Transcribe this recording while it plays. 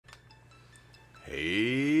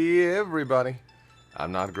Hey everybody,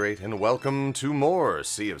 I'm Not Great, and welcome to more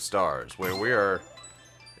Sea of Stars, where we are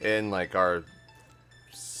in like our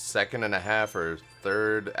second and a half or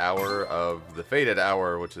third hour of the fated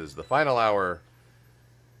hour, which is the final hour,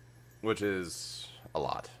 which is a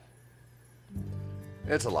lot.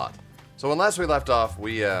 It's a lot. So when last we left off,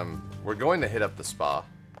 we're going to hit up the spa,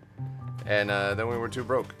 and then we were too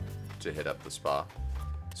broke to hit up the spa.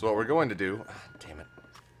 So what we're going to do, damn it.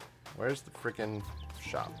 Where's the freaking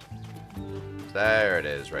shop? There it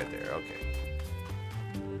is, right there. Okay.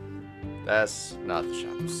 That's not the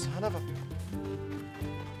shop. Son of a...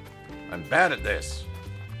 I'm bad at this.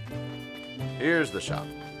 Here's the shop.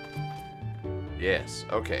 Yes,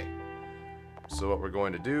 okay. So what we're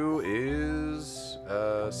going to do is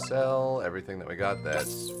sell everything that we got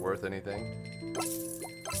that's worth anything.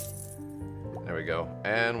 There we go.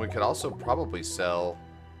 And we could also probably sell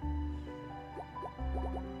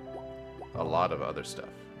a lot of other stuff.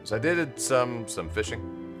 So I did some fishing.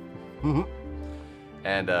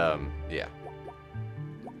 And yeah.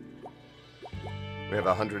 We have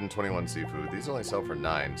 121 seafood. These only sell for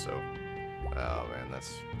 9, so oh man,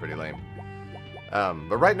 that's pretty lame.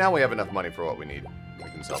 But right now we have enough money for what we need. We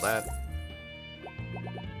can sell that.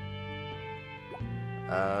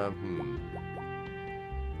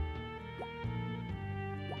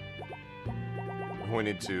 We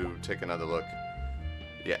need to take another look.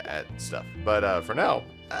 Yeah, at stuff. But for now,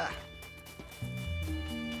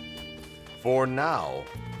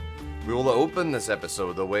 we will open this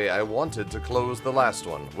episode the way I wanted to close the last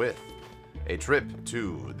one, with a trip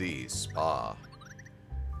to the spa.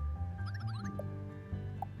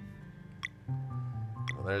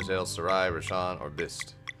 Well, there's Ale, Sarai, Resh'an, or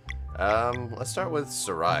Bist. Let's start with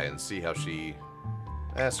Sarai and see how she...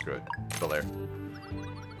 screw it. Belair.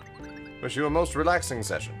 Wish you a most relaxing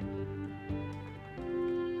session.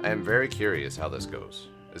 I am very curious how this goes.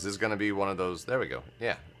 Is this going to be one of those... There we go.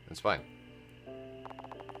 Yeah, it's fine.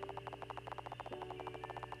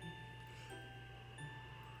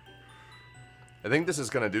 I think this is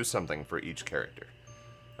going to do something for each character.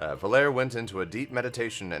 Valere went into a deep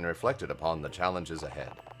meditation and reflected upon the challenges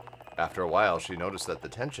ahead. After a while, she noticed that the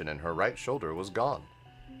tension in her right shoulder was gone.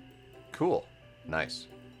 Cool. Nice.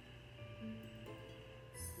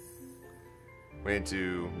 We need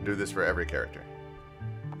to do this for every character.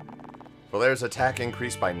 Valere's attack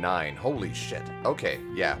increased by 9. Holy shit. Okay,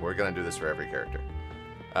 yeah, we're gonna do this for every character.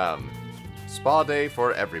 Spa day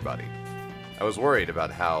for everybody. I was worried about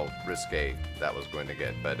how risque that was going to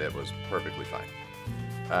get, but it was perfectly fine.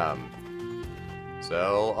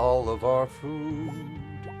 Sell all of our food.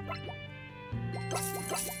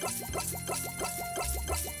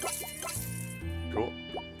 Cool.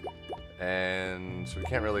 And so we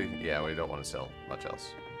can't really... Yeah, we don't want to sell much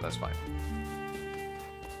else. That's fine.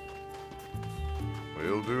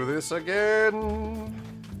 We'll do this again.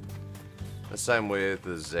 This time with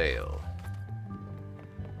the Zale.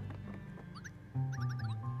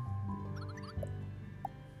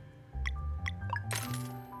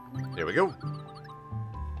 Here we go.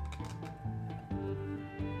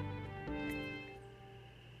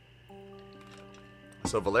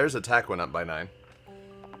 So Valere's attack went up by 9.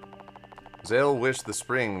 Zale wished the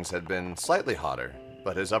springs had been slightly hotter,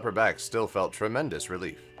 but his upper back still felt tremendous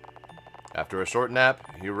relief. After a short nap,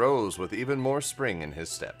 he rose with even more spring in his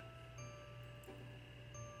step.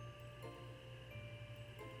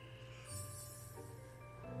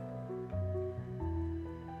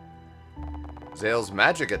 Zale's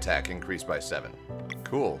magic attack increased by 7.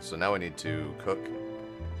 Cool, so now we need to cook.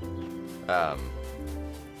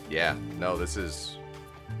 Yeah, no, this is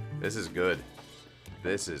good.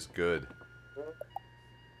 This is good.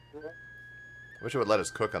 Wish it would let us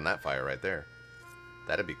cook on that fire right there.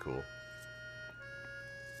 That'd be cool.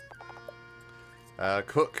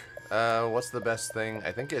 Cook. What's the best thing?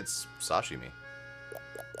 I think it's sashimi.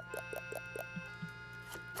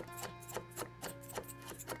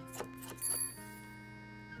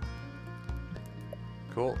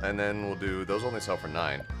 Cool, and then we'll do... Those only sell for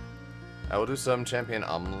 9. I will do some champion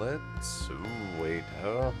omelets. Ooh, wait.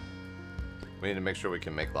 We need to make sure we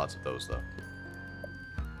can make lots of those, though.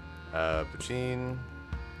 Poutine.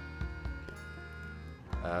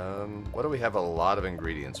 What do we have a lot of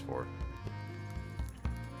ingredients for?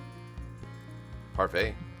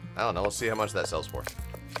 Parfait. I don't know. We'll see how much that sells for.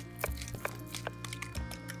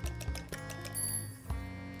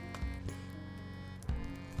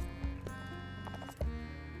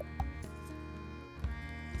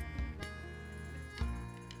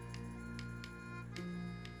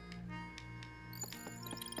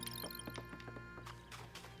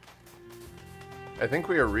 I think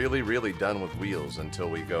we are really, really done with wheels until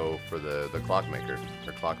we go for the clockmaker,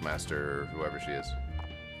 or clockmaster, or whoever she is.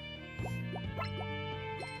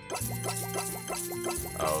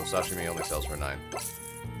 Oh, sashimi only sells for 9.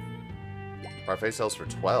 Parfait sells for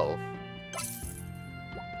 12.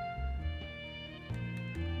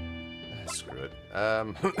 Screw it.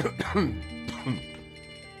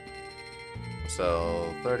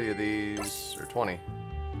 So 30 of these, or 20.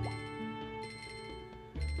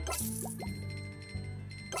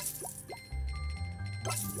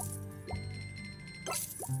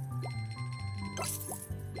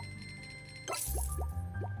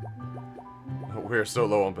 We're so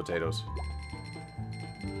low on potatoes.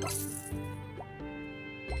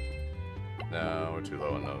 No, we're too low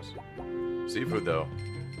on those. Seafood, though.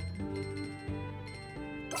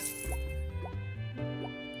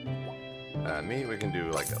 Meat, we can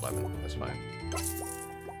do like 11. That's fine.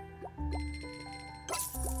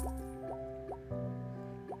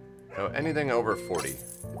 So anything over 40.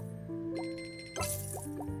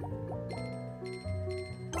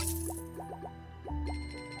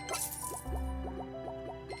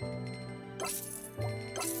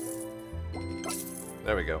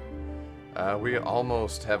 There we go. We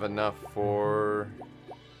almost have enough for...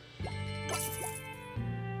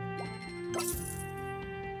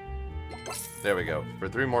 There we go. For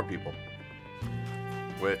 3 more people.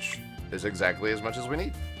 Which is exactly as much as we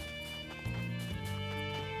need.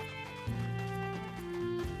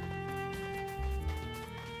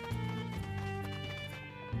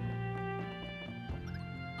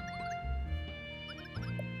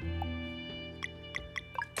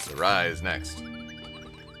 Sarai is next.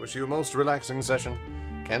 Wish you a most relaxing session.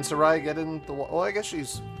 Can Sarai get in the water? Well, I guess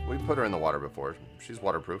she's... We put her in the water before. She's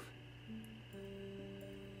waterproof.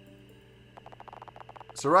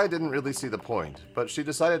 Sarai didn't really see the point, but she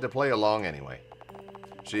decided to play along anyway.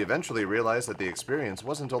 She eventually realized that the experience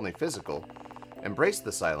wasn't only physical, embraced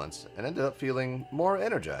the silence, and ended up feeling more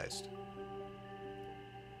energized.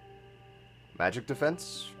 Magic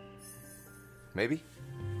defense? Maybe?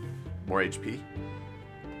 More HP?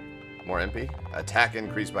 More MP? Attack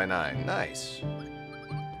increased by 9. Nice.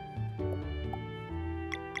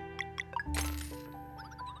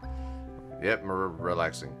 Yep,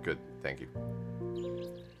 relaxing. Good. Thank you.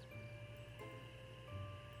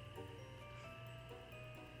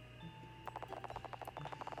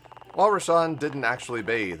 While Resh'an didn't actually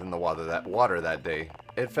bathe in the water that day,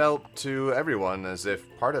 it felt to everyone as if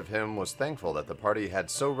part of him was thankful that the party had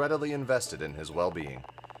so readily invested in his well-being.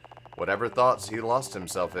 Whatever thoughts he lost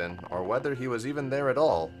himself in, or whether he was even there at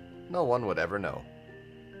all, no one would ever know.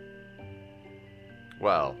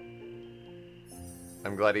 Well,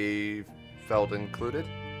 I'm glad he felt included.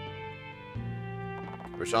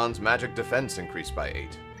 Resh'an's magic defense increased by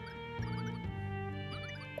 8.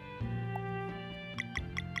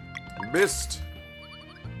 Missed!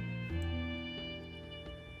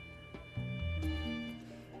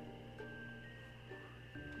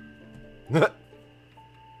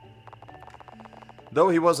 Though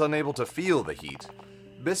he was unable to feel the heat,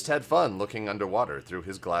 Bist had fun looking underwater through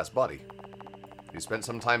his glass body. He spent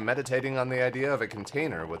some time meditating on the idea of a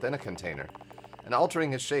container within a container, and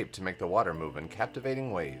altering his shape to make the water move in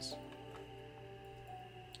captivating ways.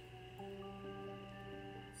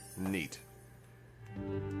 Neat.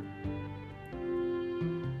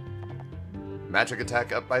 Magic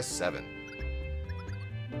attack up by 7.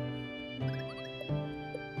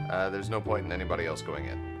 There's no point in anybody else going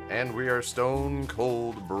in. And we are stone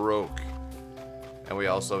cold broke. And we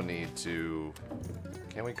also need to...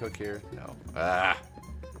 Can we cook here? No. Ah!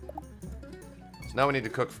 So now we need to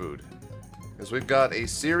cook food. Because we've got a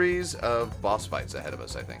series of boss fights ahead of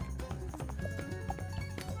us, I think.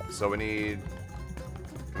 So we need...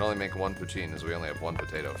 We can only make 1 poutine, as we only have 1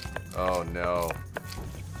 potato. Oh no.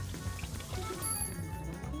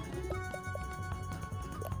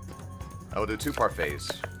 I will do 2 parfaits.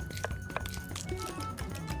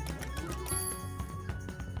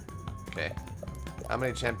 Okay. How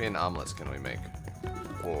many champion omelets can we make?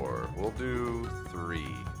 4. We'll do 3.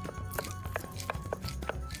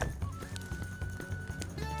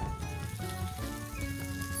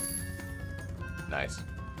 Nice.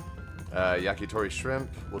 Yakitori shrimp.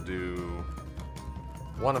 We'll do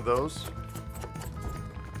 1 of those.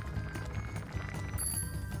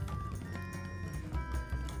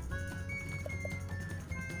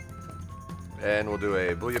 And we'll do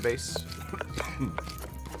a bouillabaisse.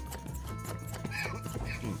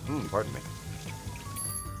 Pardon me.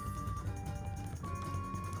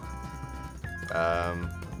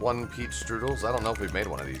 1 peach strudels. I don't know if we've made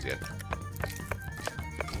one of these yet.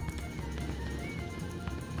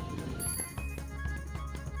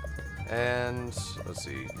 And, let's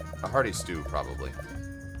see, a hearty stew, probably.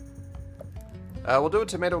 We'll do a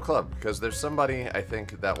tomato club, because there's somebody, I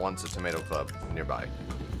think, that wants a tomato club nearby.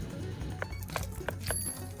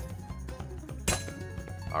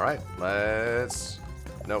 Alright, let's...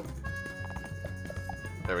 Nope.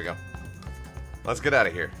 There we go. Let's get out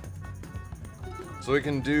of here. So we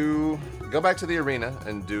can go back to the arena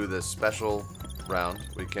and do this special round.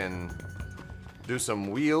 We can do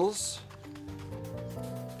some wheels,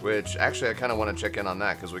 which actually I kind of want to check in on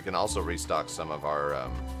that because we can also restock some of our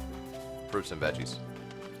fruits and veggies.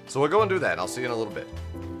 So we'll go and do that. I'll see you in a little bit.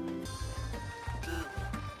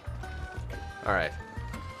 Alright.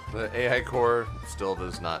 The AI core still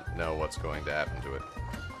does not know what's going to happen to it.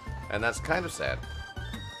 And that's kind of sad.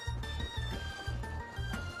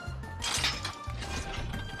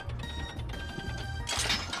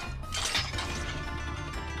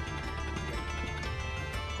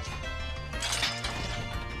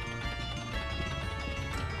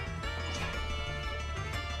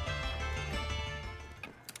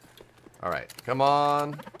 Alright, come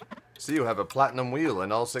on. See, you have a platinum wheel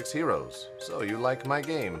and all 6 heroes. So you like my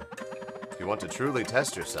game. If you want to truly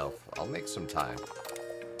test yourself, I'll make some time.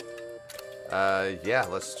 Yeah,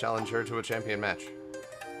 let's challenge her to a champion match.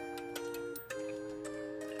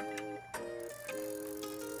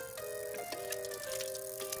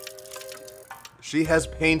 She has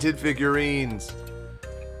painted figurines.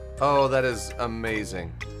 Oh, that is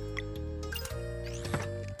amazing.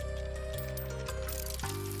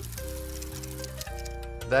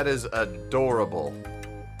 That is adorable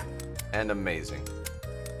and amazing.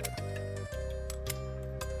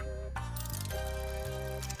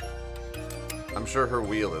 I'm sure her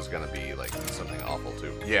wheel is gonna be like something awful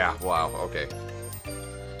too. Yeah, wow, okay.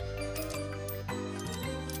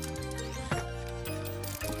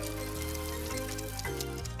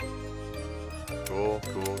 Cool,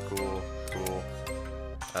 cool, cool, cool.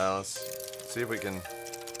 Let's see if we can...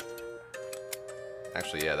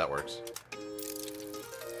 Actually, yeah, that works.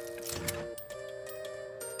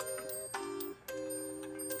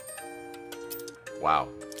 Wow.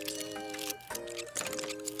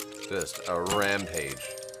 Just a rampage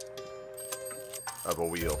of a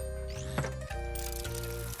wheel.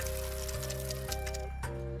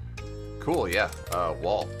 Cool, yeah.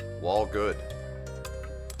 Wall. Wall good.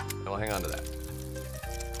 And we'll hang on to that.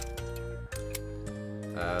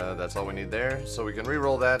 That's all we need there. So we can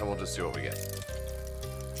re-roll that and we'll just see what we get.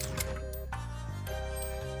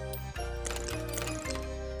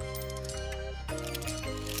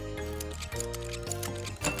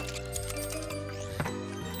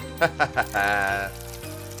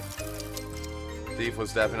 Thief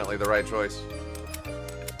was definitely the right choice.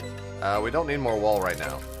 We don't need more wall right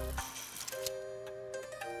now.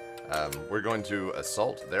 We're going to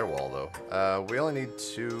assault their wall, though. We only need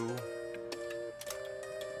 2.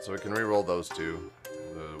 So we can re-roll those 2.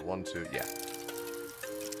 1, 2, yeah.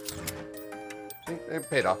 See, it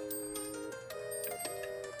paid off.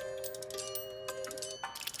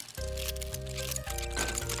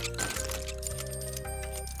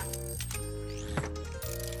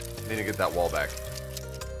 Need to get that wall back.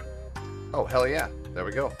 Oh, hell yeah. There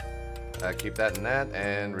we go. Keep that and that,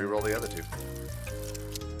 and re-roll the other 2.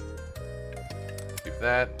 Keep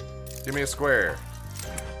that. Give me a square.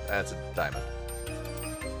 That's a diamond.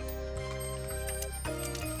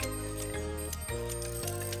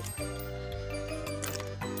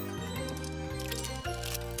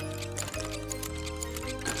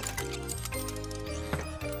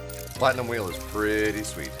 Platinum wheel is pretty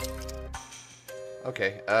sweet.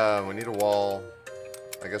 Okay, we need a wall.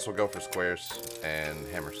 I guess we'll go for squares and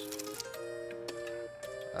hammers.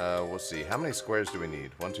 We'll see. How many squares do we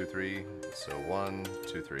need? 1, 2, 3. So 1,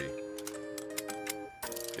 2, 3.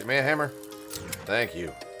 Give me a hammer. Thank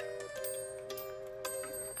you.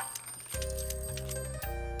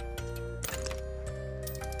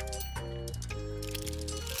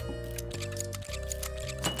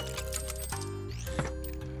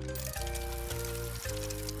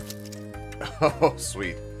 Oh,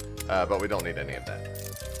 sweet. But we don't need any of that.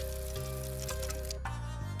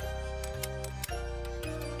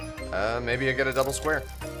 Maybe I get a double square.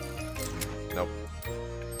 Nope.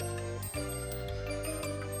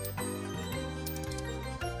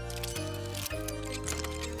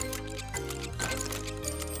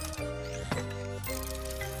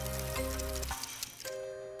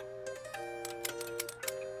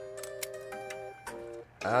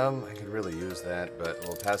 I could really use that, but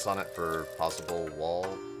we'll pass on it for possible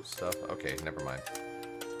wall stuff. Okay, never mind.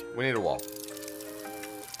 We need a wall.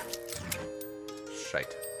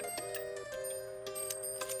 Shite.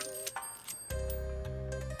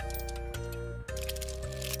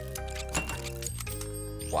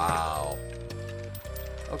 Wow.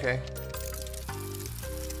 Okay.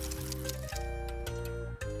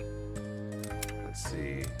 Let's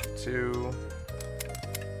see. 2.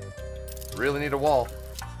 Really need a wall.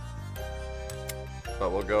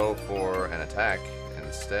 But we'll go for an attack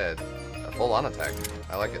instead. A full-on attack.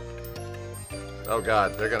 I like it. Oh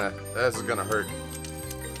god, they're gonna... This is gonna hurt.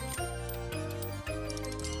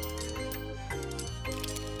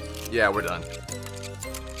 Yeah, we're done.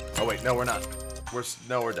 Oh wait, no, we're not.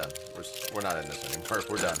 No, we're done. We're not in this anymore.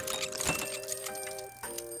 We're done.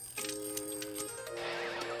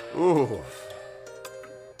 Ooh.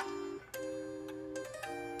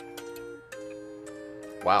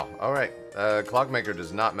 Wow. All right. Clockmaker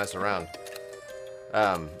does not mess around.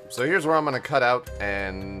 So here's where I'm going to cut out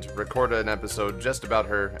and record an episode just about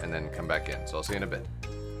her and then come back in. So I'll see you in a bit.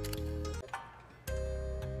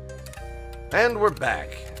 And we're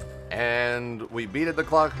back. And we we beat the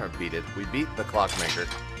Clockmaker.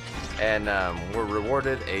 And we're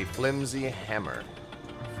rewarded a flimsy hammer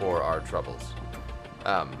for our troubles.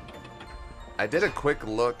 I did a quick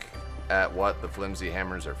look at what the flimsy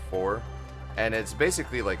hammers are for. And it's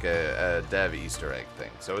basically like a dev Easter egg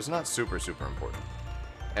thing. So it's not super, super important.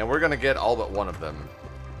 And we're going to get all but one of them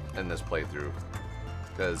in this playthrough.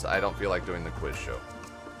 Because I don't feel like doing the quiz show.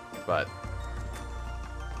 But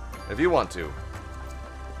if you want to,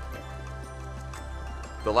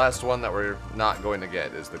 the last one that we're not going to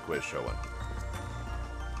get is the quiz show one.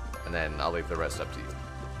 And then I'll leave the rest up to you.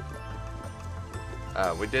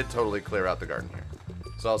 We did totally clear out the garden here.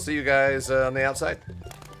 So I'll see you guys on the outside.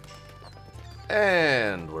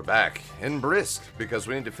 And we're back in Brisk, because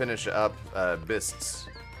we need to finish up Bist's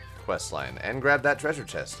questline and grab that treasure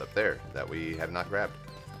chest up there that we have not grabbed.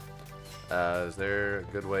 Is there a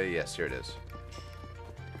good way? Yes, here it is.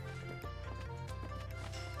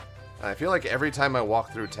 I feel like every time I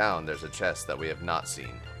walk through town, there's a chest that we have not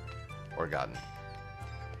seen or gotten.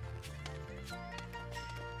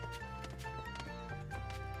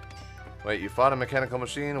 Wait, you fought a mechanical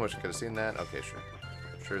machine? I wish I could have seen that. Okay, sure.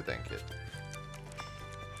 Sure thing, kid.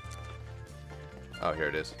 Oh, here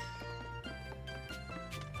it is.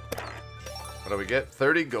 What do we get?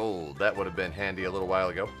 30 gold. That would have been handy a little while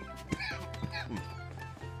ago.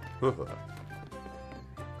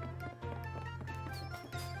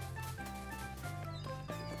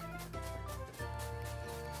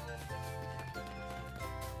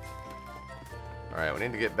 Alright, we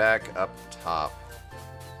need to get back up top.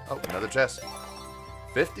 Oh, another chest.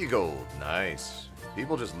 50 gold. Nice.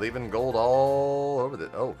 People just leaving gold all over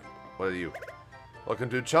the... Oh, what are you?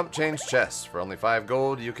 Welcome to Chump Change Chests. For only 5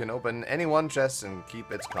 gold, you can open any one chest and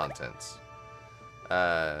keep its contents.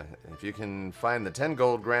 If you can find the 10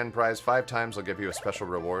 gold grand prize 5 times, I'll give you a special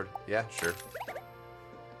reward. Yeah, sure.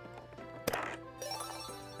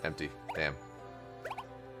 Empty. Damn.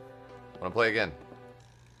 Wanna play again?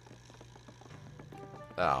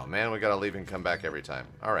 Oh, man, we gotta leave and come back every time.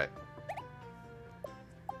 Alright.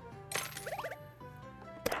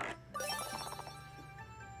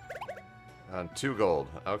 2 gold.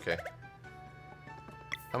 Okay.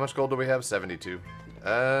 How much gold do we have? 72.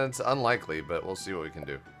 It's unlikely, but we'll see what we can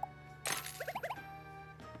do.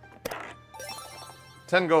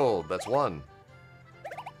 10 gold. That's 1.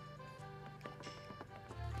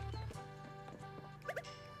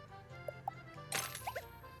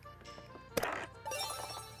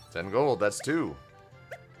 $10 gold. That's 2.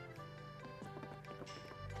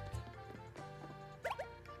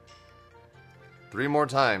 Three more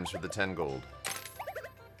times for the 10 gold.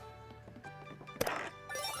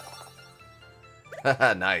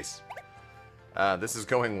 Haha, nice. This is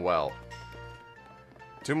going well.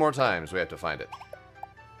 2 more times we have to find it.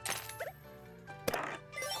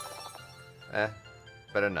 Better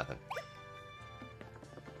than nothing.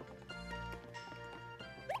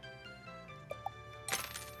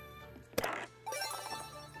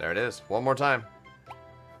 There it is. 1 more time.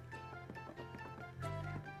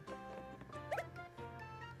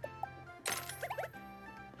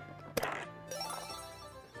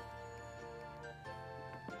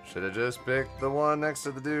 Should have just picked the one next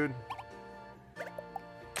to the dude.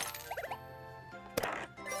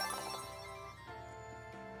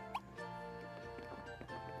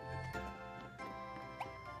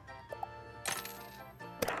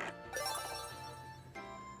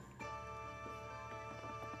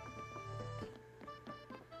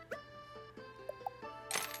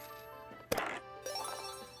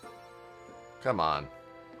 Come on.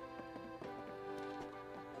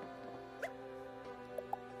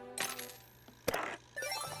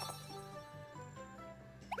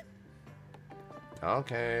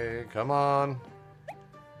 Okay, come on.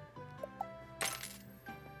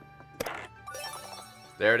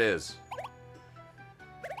 There it is.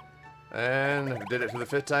 And did it for the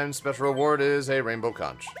 5th time. Special reward is a rainbow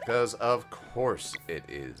conch. Because of course it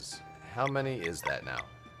is. How many is that now?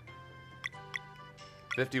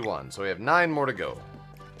 51. So we have 9 more to go.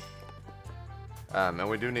 And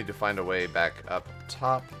we do need to find a way back up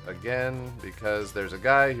top again, because there's a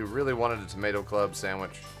guy who really wanted a tomato club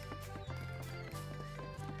sandwich.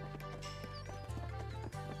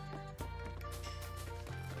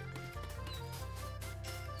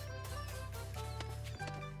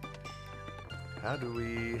 How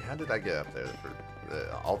did I get up there for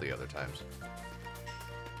all the other times?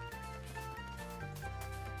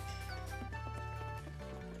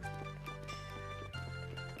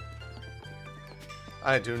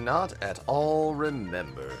 I do not at all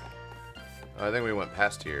remember. I think we went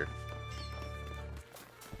past here.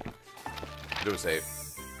 Do a save.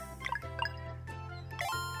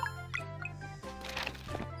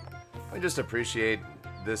 I just appreciate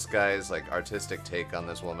this guy's like artistic take on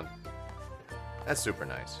this woman. That's super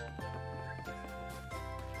nice.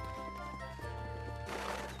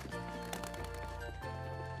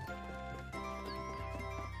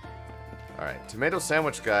 Alright, tomato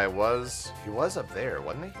sandwich guy was up there,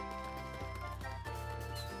 wasn't he?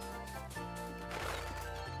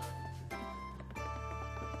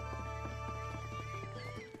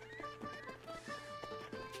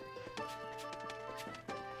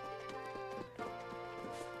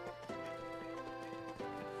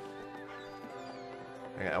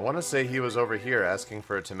 I want to say he was over here asking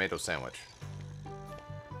for a tomato sandwich.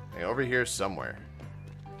 Okay, over here somewhere.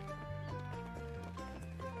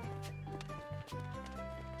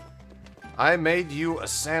 I made you a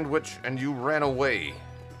sandwich and you ran away.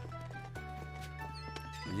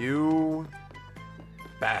 You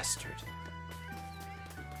bastard.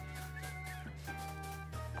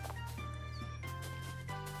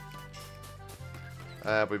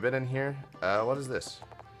 Have we been in here? What is this?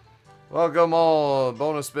 Welcome all,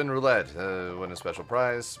 bonus spin roulette. Win a special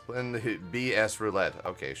prize. Spin the BS roulette.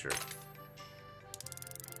 Okay, sure.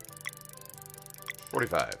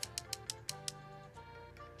 45.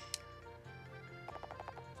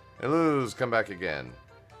 You lose, come back again.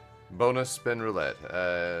 Bonus spin roulette.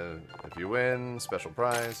 If you win, special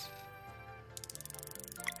prize.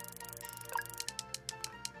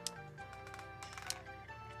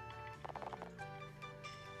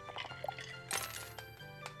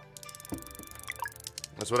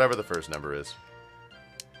 That's whatever the first number is.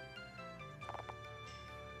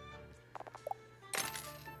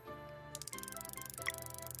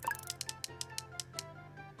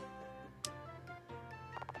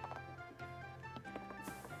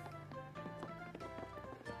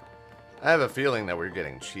 I have a feeling that we're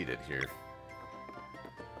getting cheated here.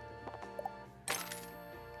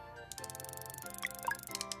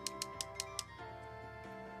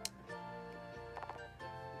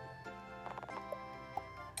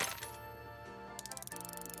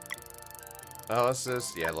 Oh, this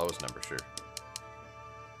is, yeah, lowest number, sure.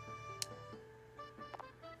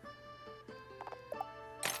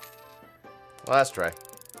 Last try.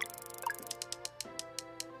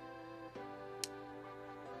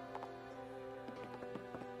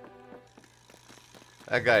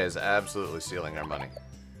 That guy is absolutely stealing our money.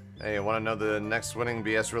 Hey, you want to know the next winning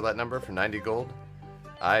BS roulette number for 90 gold?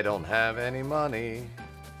 I don't have any money.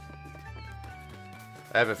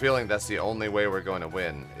 I have a feeling that's the only way we're going to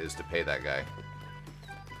win, is to pay that guy.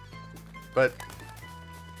 But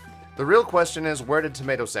the real question is, where did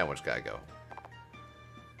Tomato Sandwich Guy go?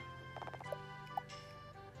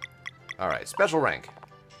 Alright, special rank.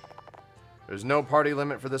 There's no party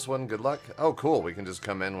limit for this one, good luck. Oh, cool, we can just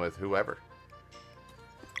come in with whoever.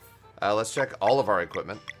 Let's check all of our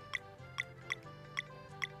equipment.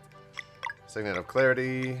 Signet of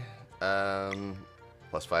Clarity,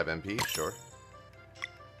 plus 5 MP, sure.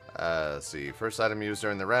 Let's see, first item used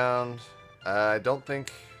during the round. I don't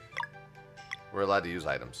think we're allowed to use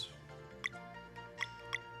items.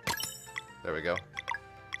 There we go.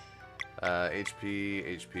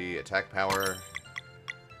 HP, attack power.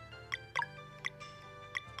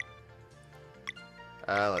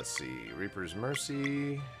 Let's see, Reaper's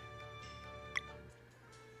Mercy.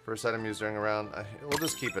 First item used during a round. We'll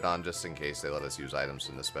just keep it on just in case they let us use items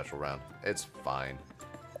in this special round. It's fine.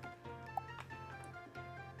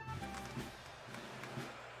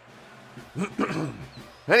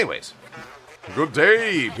 Anyways, good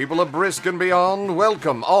day, people of Brisk and beyond.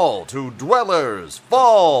 Welcome all to Dwellers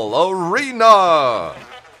Fall Arena.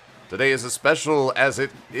 Today is as special as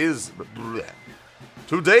it is.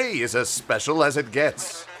 Today is as special as it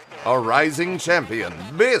gets. A rising champion,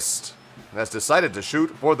 Mist, has decided to shoot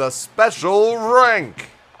for the special rank.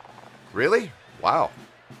 Really? Wow.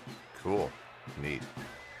 Cool. Neat.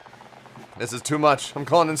 This is too much. I'm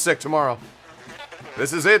calling in sick tomorrow.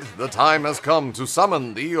 This is it. The time has come to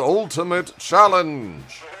summon the ultimate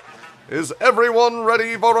challenge. Is everyone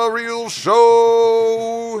ready for a real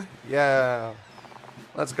show? Yeah.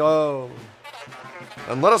 Let's go.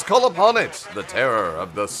 And let us call upon it, the terror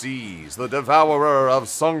of the seas, the devourer of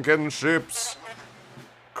sunken ships,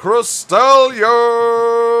 Croustalion!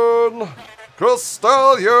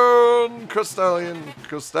 Croustalion! Croustalion!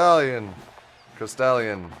 Croustalion!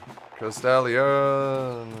 Croustalion!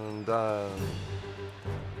 Croustalion!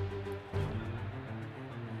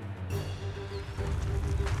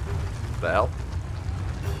 The hell?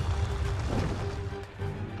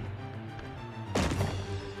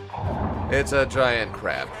 It's a giant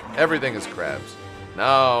crab. Everything is crabs.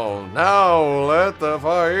 Now, let the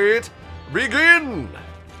fight begin!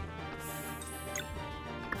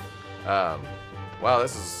 Wow,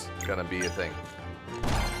 this is gonna be a thing.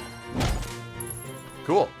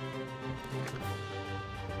 Cool.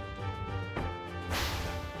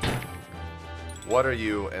 What are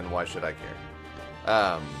you and why should I care?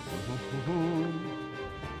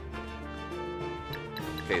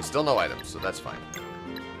 Okay, still no items, so that's fine.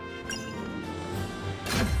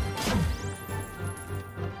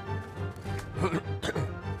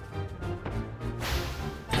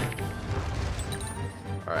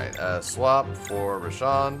 Alright, swap for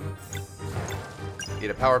Resh'an.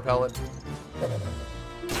 Eat a power pellet.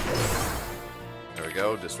 There we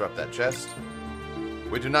go, disrupt that chest.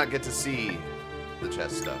 We do not get to see the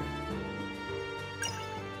chest stuff.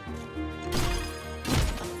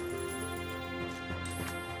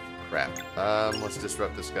 Crap. Let's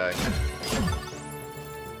disrupt this guy.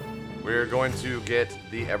 We're going to get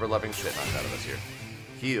the ever-loving shit knocked out of us here.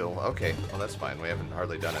 Heal. Okay, well that's fine. We haven't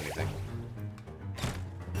hardly done anything.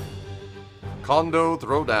 Kondo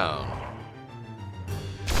Throwdown.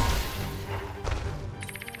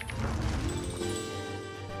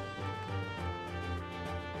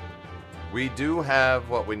 We do have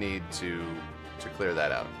what we need to clear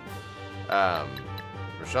that out.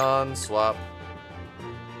 Resh'an, swap.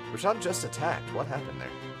 Resh'an just attacked. What happened there?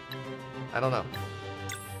 I don't know.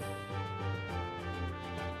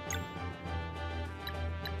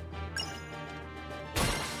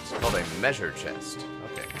 It's called a measure chest.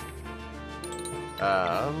 Okay.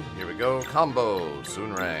 Here we go. Combo.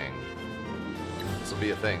 Soonrang. This will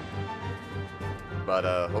be a thing. But,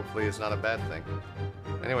 hopefully it's not a bad thing.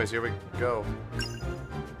 Anyways, here we go.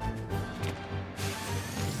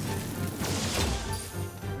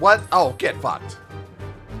 What? Oh, get fucked.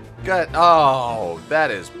 Oh,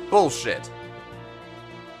 that is bullshit.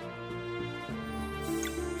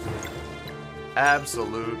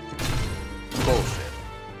 Absolute bullshit.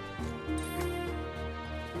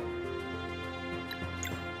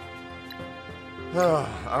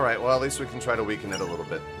 Alright, well, at least we can try to weaken it a little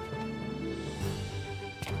bit.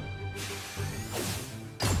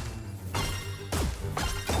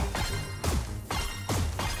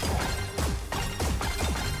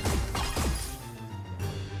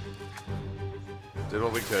 Did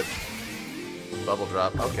what we could. Bubble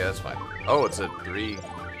drop. Okay, that's fine. Oh, it's a 3.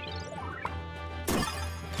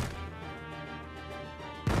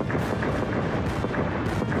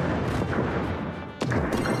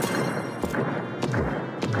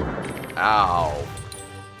 Ow.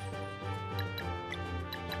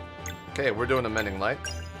 Okay, we're doing a mending light.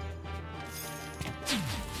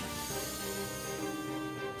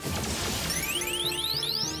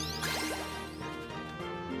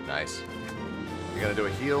 Nice. You gonna do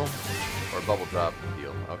a heal or bubble drop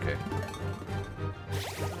heal? Okay.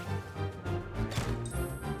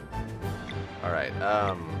 Alright,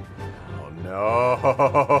 oh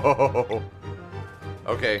no.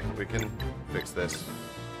 Okay, we can fix this.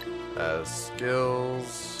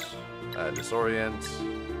 Skills, disorient,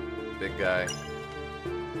 big guy.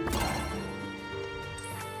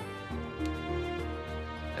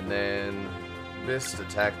 And then Fist,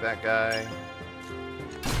 attack that guy.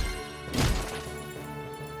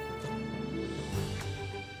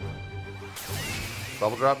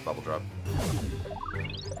 Bubble drop, bubble drop.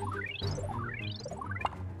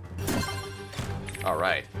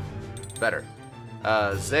 Alright. Better.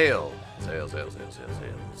 Zale. Zale.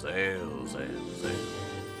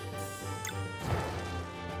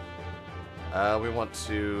 We want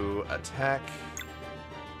to attack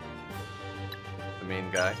the main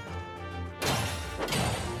guy.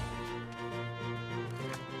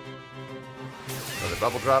 Another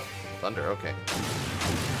bubble drop. Thunder, okay.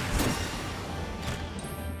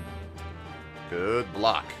 Good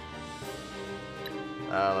block.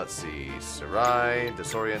 Let's see. Sarai,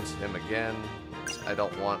 disorient him again. I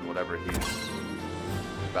don't want whatever he's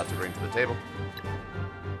about to bring to the table.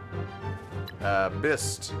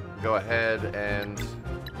 Bist, go ahead and...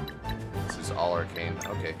 This is all arcane.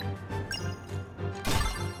 Okay.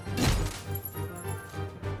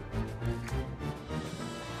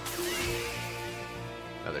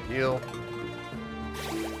 Another heal.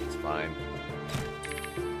 It's fine.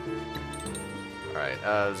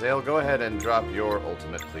 Alright, Zale, go ahead and drop your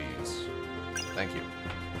ultimate, please. Thank you.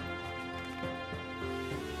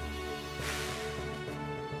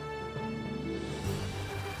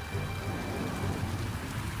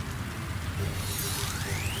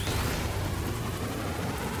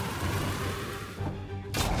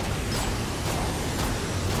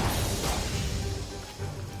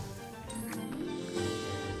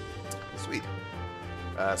 Sweet.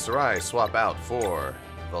 Sarai, swap out for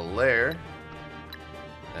Valair.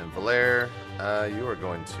 And Valair, you are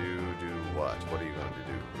going to do what? What are you going to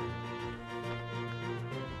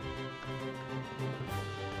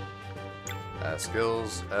do?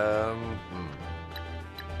 Skills,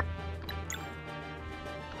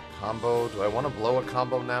 Combo, do I want to blow a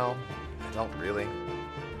combo now? I don't really.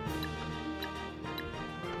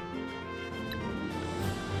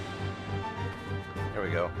 There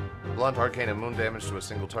we go. Blunt, arcane, and moon damage to a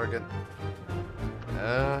single target.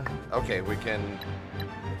 Okay, we can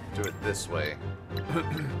do it this way.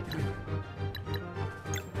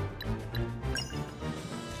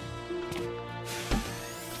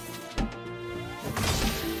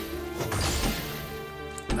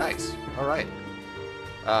 Nice. All right.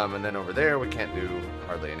 And then over there, we can't do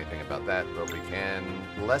hardly anything about that, but we can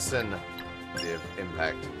lessen the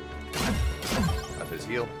impact of his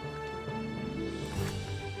heal.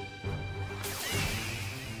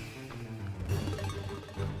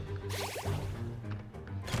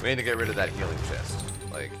 We need to get rid of that healing chest,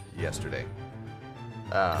 like yesterday.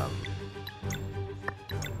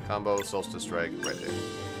 Combo, Solstice Strike, right there.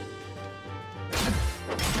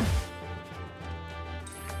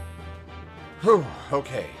 Whew,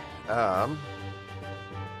 okay. You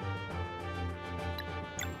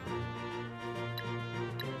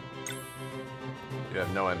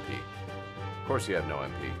have no MP. Of course you have no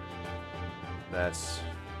MP.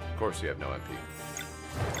 Of course you have no MP.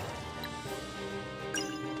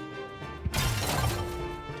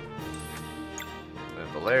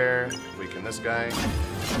 Valair, weaken this guy.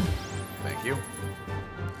 Thank you.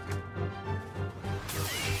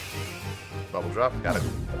 Bubble drop, got it.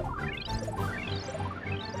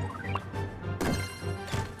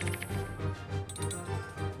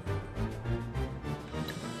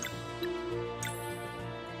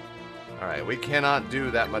 Alright, we cannot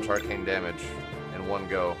do that much arcane damage in one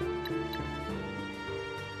go.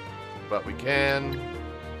 But we can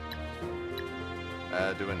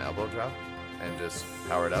do an elbow drop and just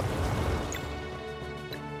power it up.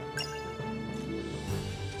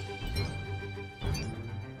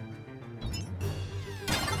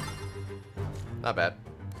 Not bad.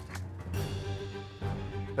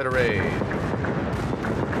 Better raid.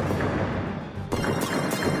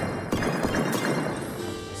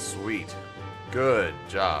 Sweet. Good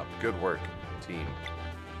job. Good work, team.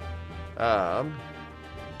 Now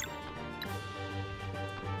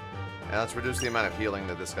let's reduce the amount of healing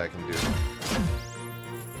that this guy can do.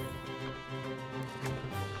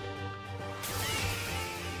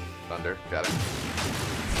 Thunder, got it.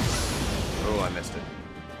 Oh, I missed it.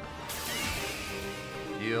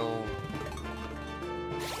 Heal.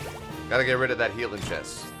 Gotta get rid of that healing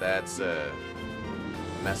chest. That's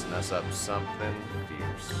messing us up something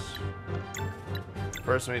fierce.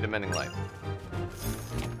 First, we need a mending light.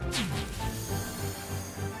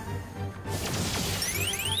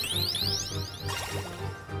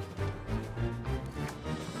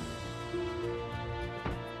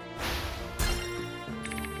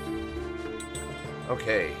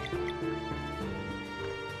 Okay.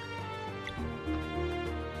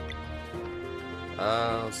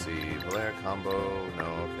 Let's see. Valair combo. No,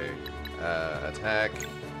 okay. Attack.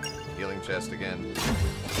 Healing chest again.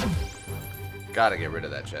 Gotta get rid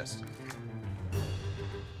of that chest.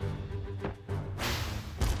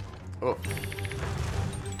 Oh.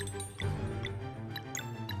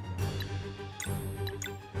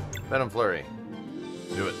 Venom Flurry.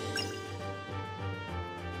 Do it.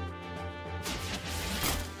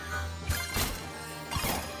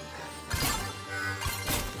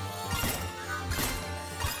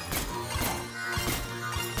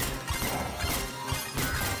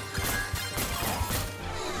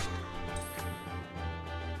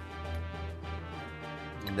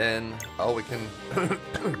 And then, oh, we can...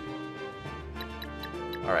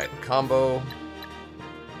 Alright, combo.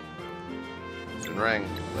 Ring.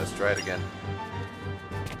 Let's try it again.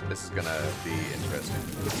 This is gonna be interesting.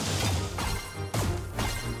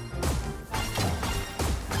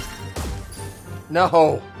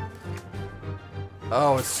 No!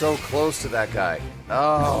 Oh, it's so close to that guy.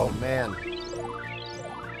 Oh, man.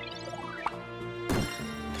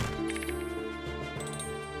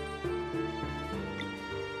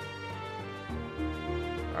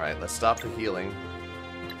 Alright, let's stop the healing.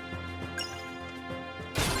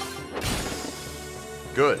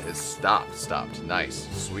 Good, it's stopped. Nice,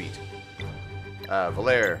 sweet.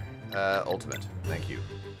 Valere, ultimate. Thank you.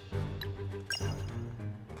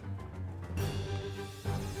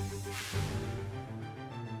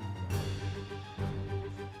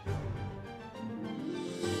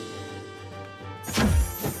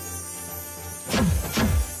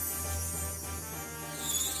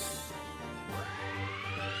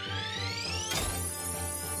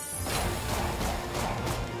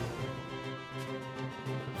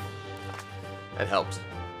 It helped.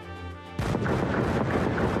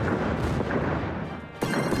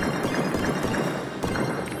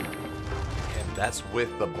 And that's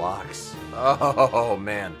with the blocks. Oh,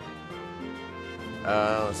 man.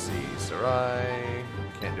 Let's see. Sarai.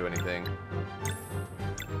 Can't do anything.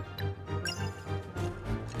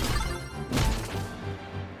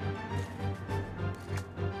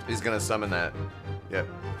 He's gonna summon that. Yep.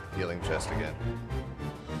 Healing chest again.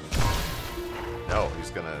 No, he's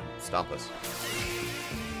gonna stomp us.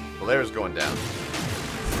 Valere's going down.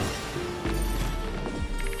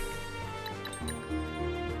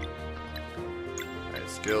 Alright,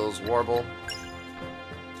 skills, Warble.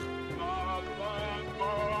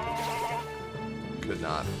 Could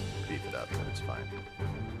not beef it up, but it's fine.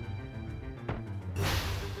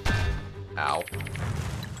 Ow.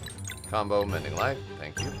 Combo, Mending Light,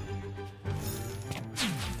 thank you.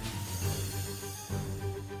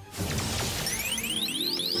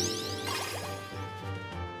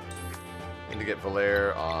 To get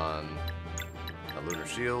Valere on a Lunar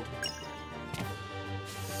Shield.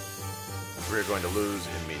 We're going to lose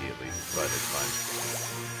immediately, but it's fine.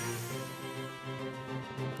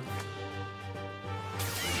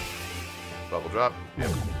 Bubble drop.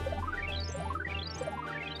 Yep.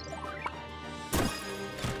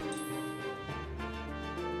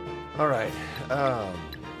 Alright.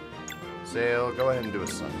 Sail, go ahead and do a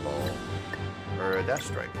Sunball. Or a Dash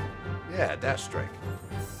Strike. Yeah, Dash Strike.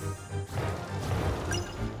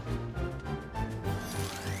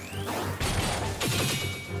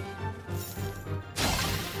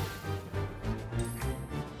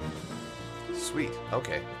 Sweet,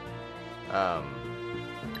 okay.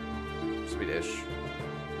 Sweetish.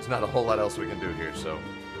 There's not a whole lot else we can do here, so.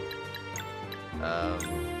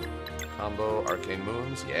 Combo, Arcane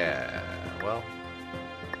Moons, yeah, well.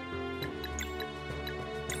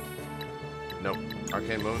 Nope,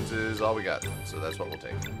 Arcane Moons is all we got, so that's what we'll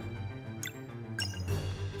take.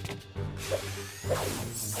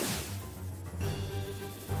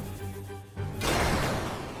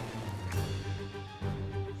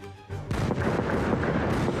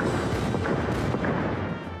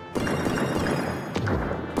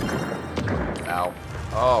 Ow.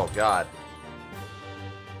 Oh, God.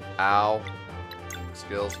 Ow.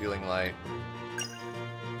 Skills, Healing Light.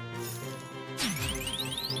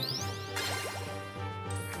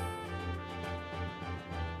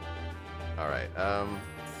 Alright,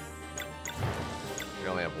 we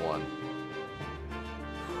only have one.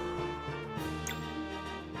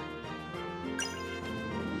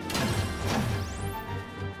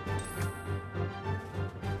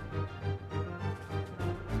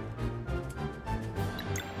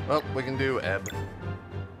 Well, we can do Ebb.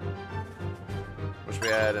 Wish we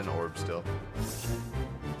had an orb still.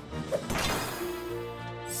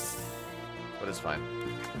 But it's fine.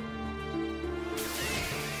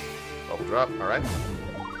 Bubble drop, alright.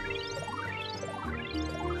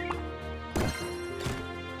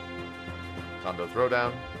 Combo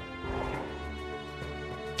throwdown.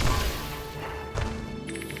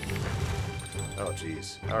 Oh,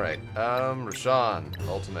 jeez. Alright, Resh'an,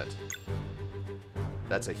 ultimate.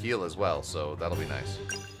 That's a heal as well, so that'll be nice.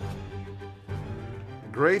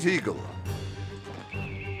 Great Eagle.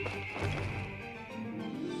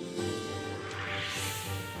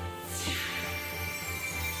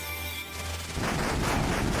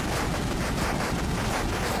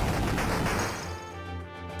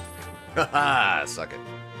 Haha, suck it.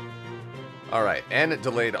 Alright, and it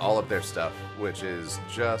delayed all of their stuff, which is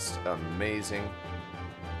just amazing.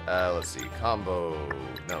 Let's see, combo,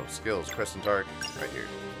 no, skills, Crescent Arc, right here.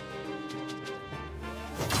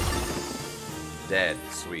 Dead,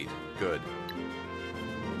 sweet, good.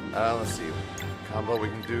 Let's see, combo, we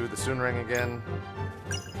can do the Soon Ring again.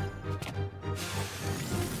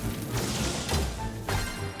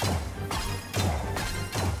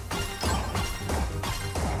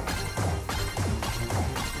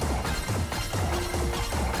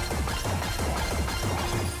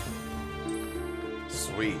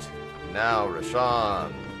 Sweet. Now,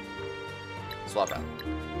 Resh'an. Swap out.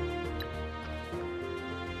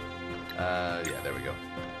 Yeah, there we go.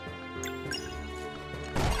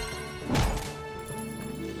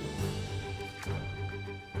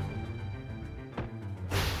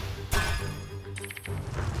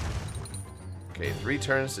 Okay, 3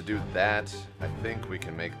 turns to do that. I think we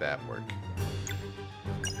can make that work.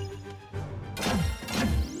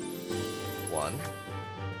 1.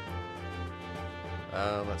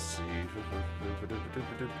 Let's see.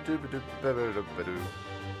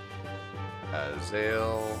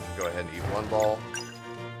 Zale, go ahead and eat 1 ball.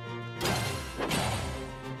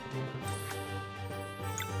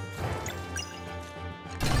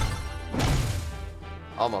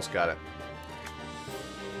 Almost got it.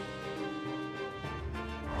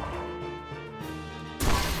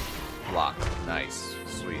 Block. Nice.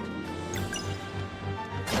 Sweet.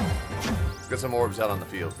 Let's get some orbs out on the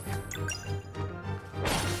field.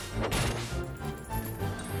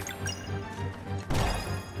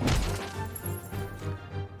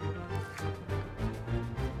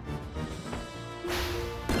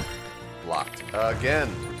 Blocked. Again.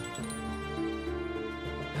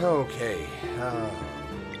 Okay.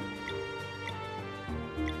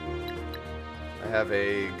 I have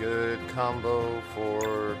a good combo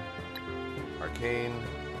for Arcane.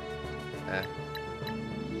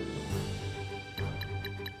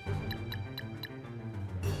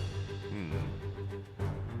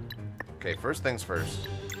 Okay, first things first.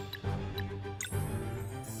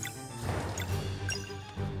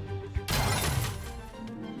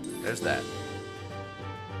 There's that.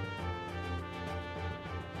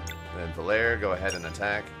 Then Valere, go ahead and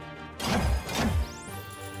attack.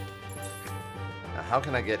 Now, how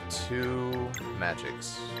can I get 2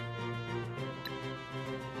 magics?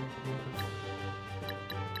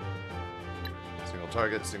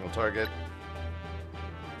 Single target.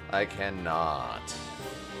 I cannot.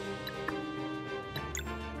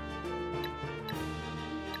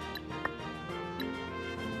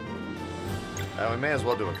 We may as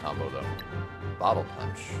well do a combo, though. Bottle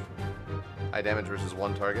Punch. High damage versus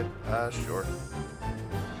 1 target? Sure.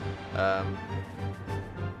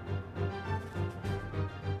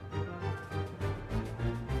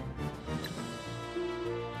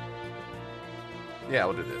 Yeah,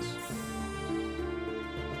 we'll do this.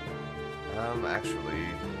 Actually...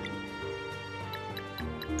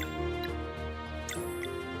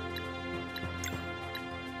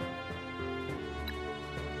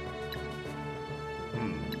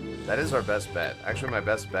 that is our best bet. Actually, my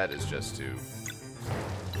best bet is just to...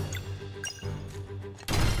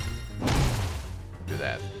 do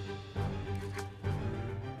that.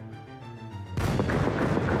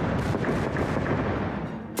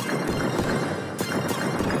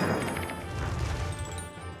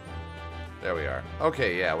 There we are.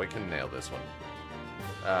 Okay, yeah, we can nail this one.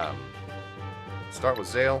 Start with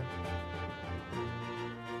Zale.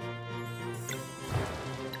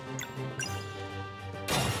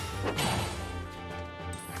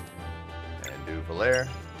 And do Valere.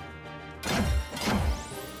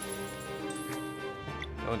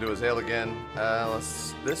 Don't do a Zale again.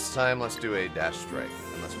 This time let's do a Dash Strike.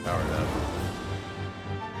 And let's power it up.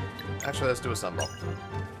 Actually, let's do a Sunball.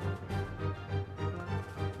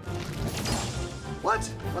 What?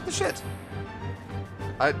 What the shit?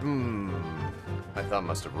 My thumb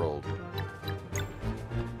must have rolled.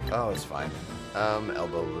 Oh, it's fine.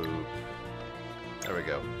 Elbow loop. There we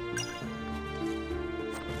go.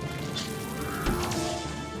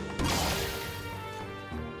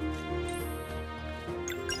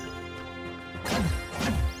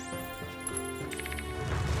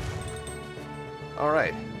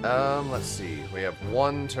 Alright, let's see. We have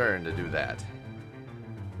 1 turn to do that.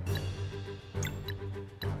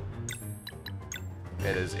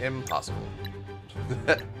 It is impossible.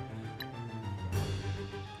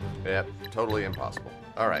 Yep, totally impossible.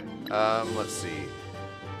 Alright, let's see.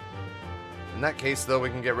 In that case, though, we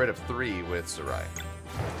can get rid of 3 with Sarai.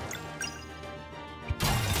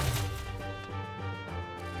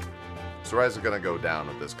 Sarai's gonna go down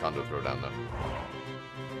with this Condo Throwdown, though.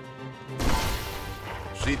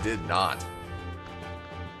 She did not.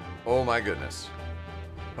 Oh my goodness.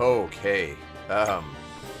 Okay. 1.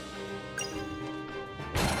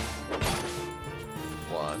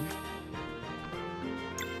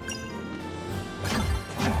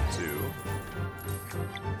 2.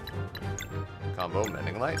 Combo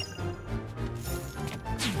Mending Light.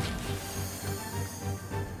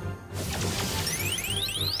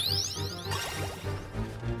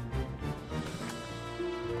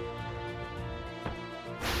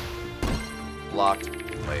 Blocked.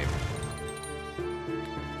 Lame.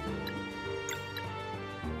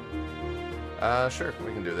 Sure,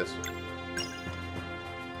 we can do this.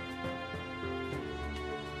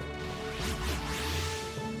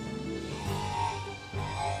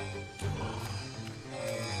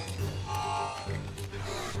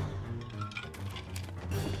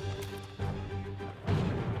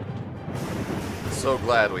 So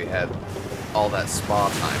glad we had all that spa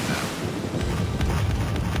time now.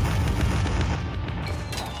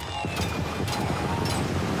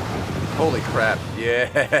 Holy crap,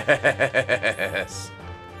 yes!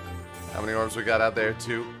 How many orbs we got out there?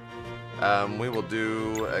 2. We will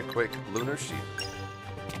do a quick lunar sheep.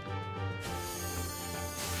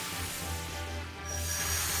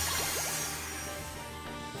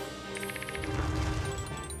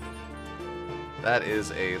 That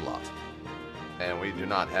is a lot. And we do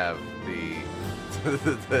not have the,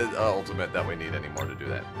 the ultimate that we need anymore to do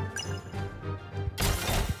that.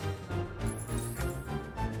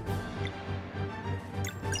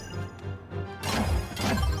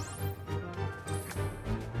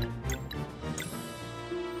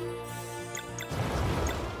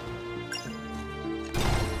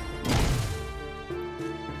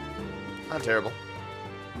 Not terrible.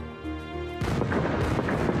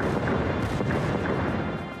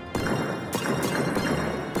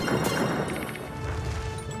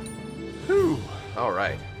 Whew. All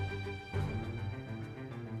right.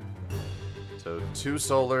 So 2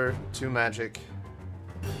 solar, 2 magic,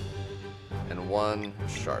 and 1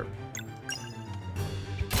 sharp.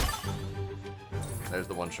 There's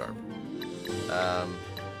the 1 sharp.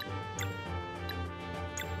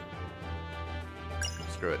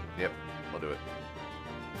 Screw it. Yep. We'll do it.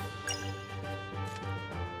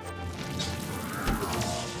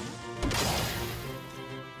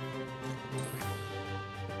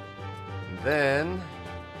 And then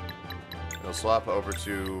we'll swap over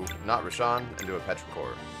to not Resh'an and do a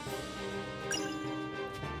Petrichor.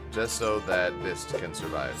 Just so that Bist can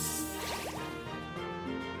survive.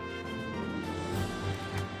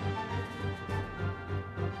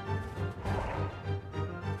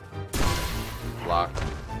 Block.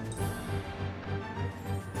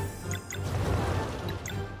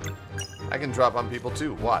 I can drop on people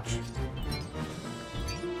too. Watch.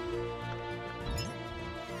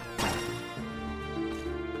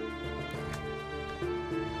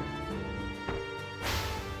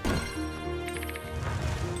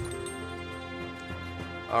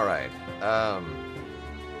 All right.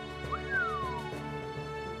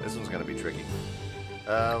 This one's gonna be tricky.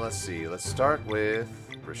 Let's see. Let's start with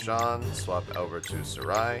Resh'an. Swap over to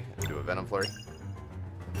Sarai and do a Venom Flurry.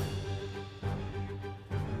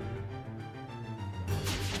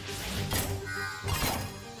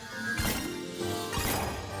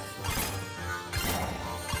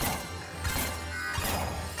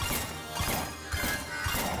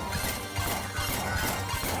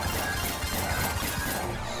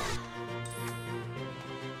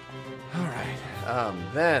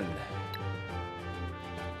 Then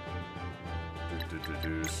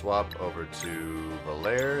swap over to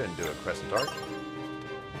Valair and do a Crescent Arc.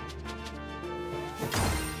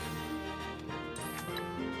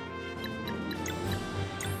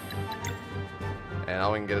 And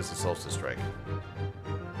all we can get is a Solstice Strike.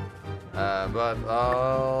 But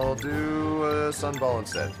I'll do a Sunball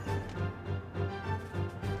instead.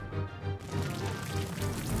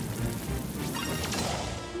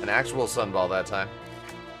 An actual Sunball that time.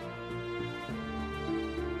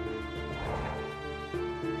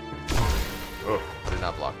 Oh, did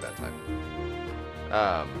not block that time.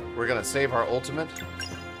 We're gonna save our ultimate.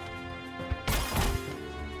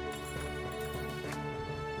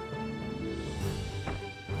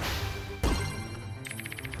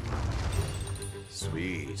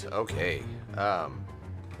 Sweet. Okay.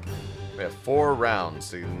 We have 4 rounds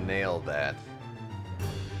to nail that.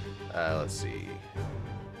 Let's see.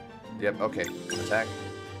 Yep. Okay. Attack.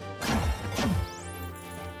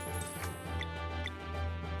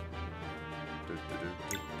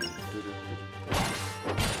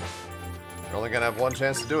 We're only gonna have 1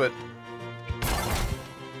 chance to do it.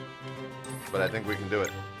 But I think we can do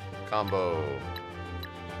it. Combo.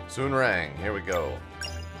 Soonrang. Here we go.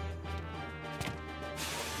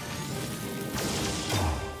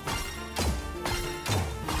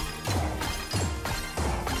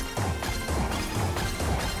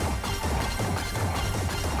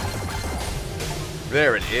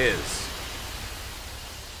 There it is.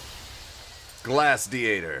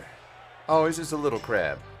 Glassdiator. Oh, he's just a little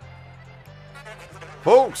crab.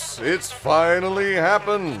 Folks, it's finally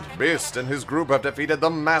happened. Bist and his group have defeated the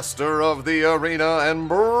master of the arena and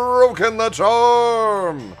broken the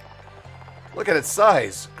charm. Look at its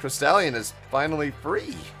size. Croustalion is finally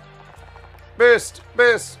free. Bist,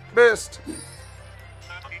 Bist, Bist.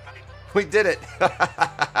 We did it!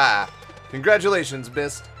 Congratulations,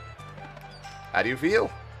 Bist. How do you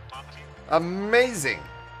feel? Amazing!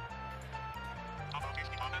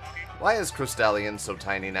 Why is Croustalion so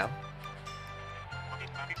tiny now?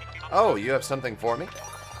 Oh, you have something for me?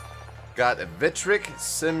 Got a Vitric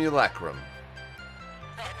Simulacrum.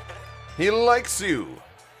 He likes you!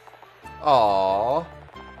 Aww.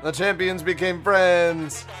 The champions became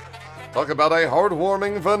friends! Talk about a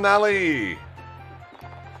heartwarming finale!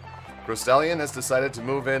 Croustalion has decided to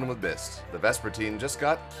move in with Bist. The Vespertine just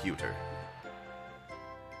got cuter.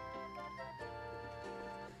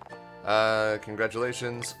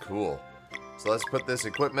 Congratulations. Cool. So let's put this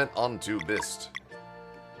equipment onto Bist.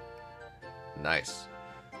 Nice.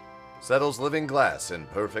 Settles living glass in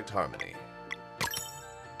perfect harmony.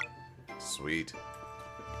 Sweet.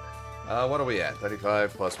 What are we at?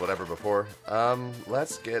 35 plus whatever before.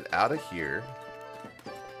 Let's get out of here.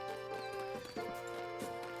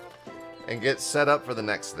 And get set up for the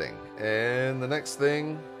next thing. And the next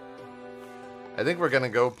thing... I think we're gonna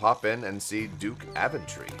go pop in and see Duke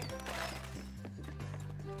Aventry.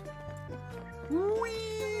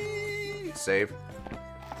 Whee! Save.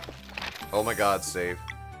 Oh my god, save.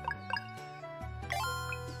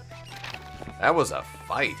 That was a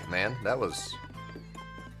fight, man. That was...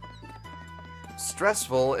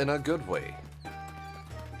 stressful in a good way.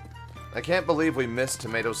 I can't believe we missed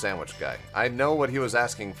Tomato Sandwich Guy. I know what he was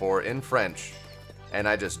asking for in French, and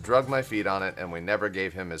I just drug my feet on it, and we never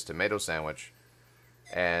gave him his tomato sandwich.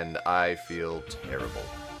 And I feel terrible.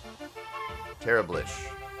 Terriblish.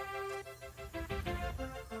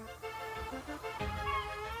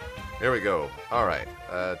 Here we go. Alright,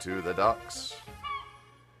 to the docks.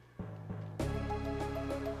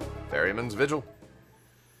 Ferryman's Vigil.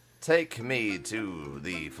 Take me to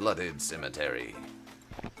the flooded cemetery.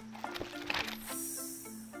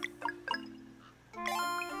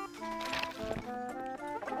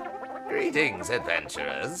 Greetings,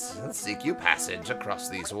 adventurers. Seek you passage across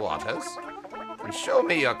these waters? And show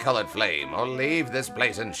me your colored flame, or leave this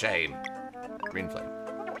place in shame. Green flame.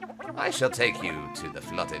 I shall take you to the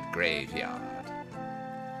flooded graveyard.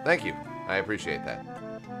 Thank you. I appreciate that.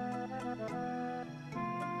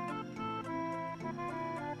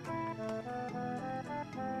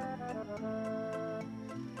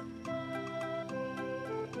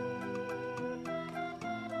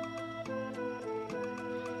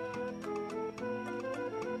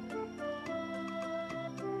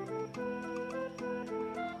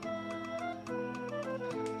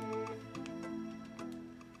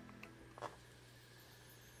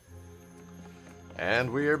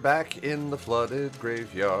 And we're back in the flooded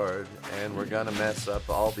graveyard, and we're gonna mess up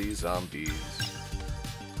all these zombies.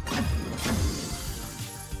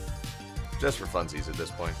 Just for funsies at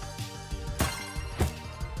this point.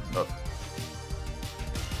 Oh.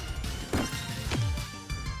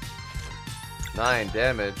 9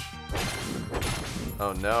 damage.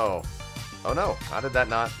 Oh no. Oh no, how did that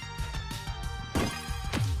not?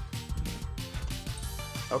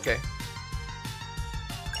 Okay.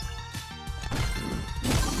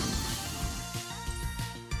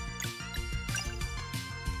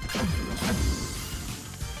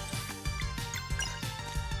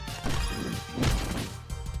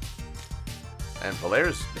 And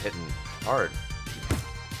Valaire's hitting hard.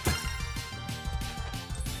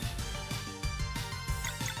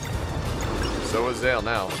 So is Zale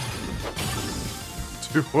now.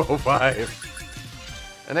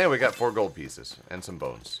 205. And hey, we got 4 gold pieces and some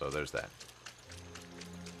bones, so there's that.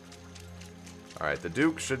 Alright, the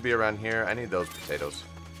Duke should be around here. I need those potatoes.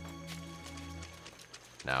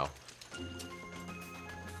 Now.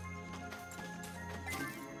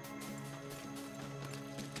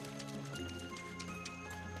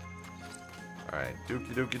 Alright,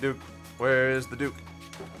 Dukey Dukey Duke. Where is the Duke?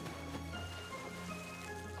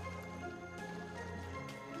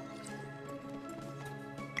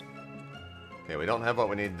 Okay, we don't have what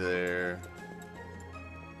we need there.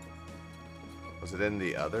 Was it in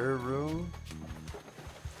the other room?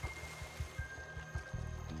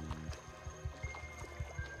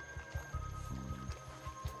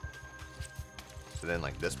 Is it in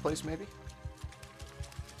like this place maybe?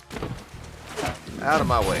 Out of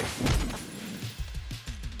my way.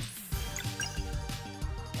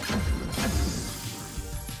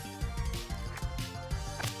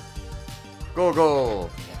 Go, go!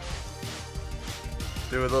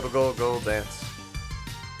 Do a little go, go dance.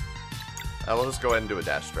 We'll just go ahead and do a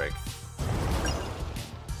dash strike.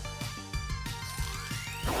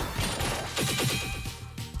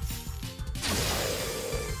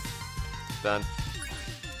 Done.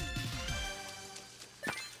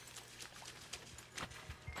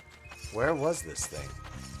 Where was this thing?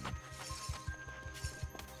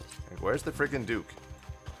 Like, where's the freaking Duke?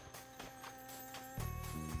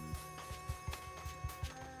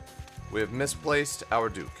 We have misplaced our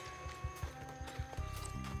Duke.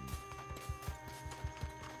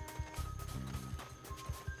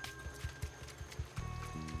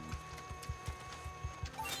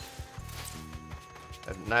 I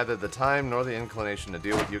have neither the time nor the inclination to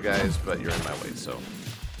deal with you guys, but you're in my way, so.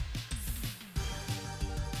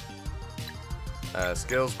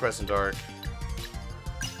 Skills, Crescent Arc.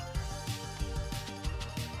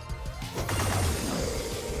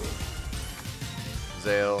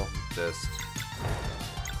 Zale, Fist.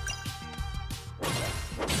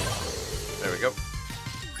 There we go.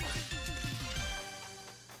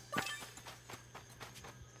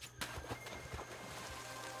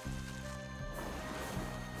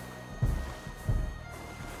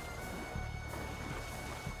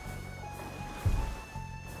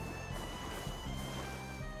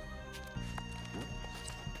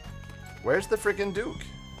 Where's the freaking Duke?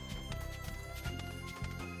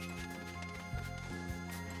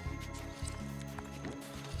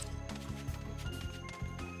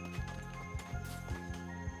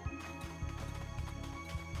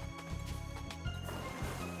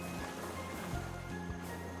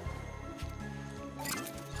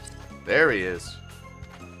 There he is.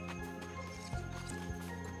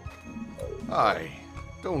 I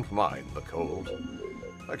don't mind the cold.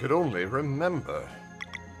 I could only remember.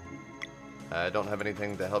 I don't have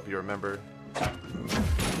anything to help you remember. I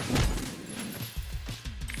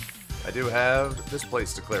do have this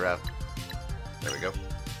place to clear out. There we go.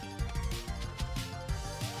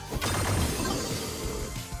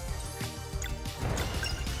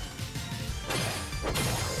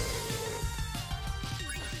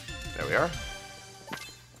 There we are.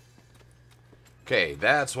 Okay,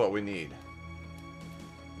 that's what we need.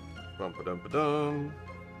 Bum-ba-dum-ba-dum.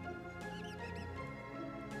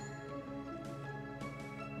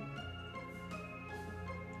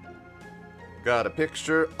 Got a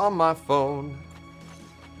picture on my phone.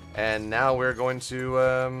 And now we're going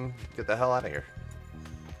to get the hell out of here.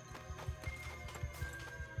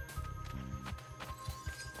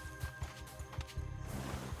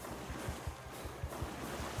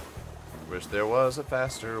 Wish there was a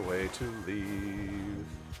faster way to leave.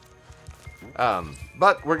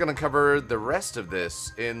 But we're going to cover the rest of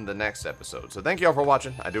this in the next episode. So thank you all for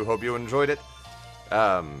watching. I do hope you enjoyed it.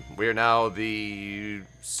 We are now the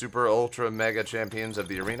super ultra mega champions of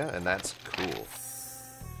the arena, and that's cool.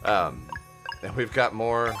 And we've got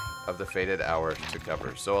more of the Fated Hour to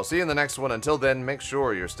cover. So I'll see you in the next one. Until then, make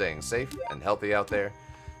sure you're staying safe and healthy out there.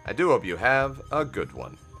 I do hope you have a good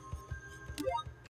one.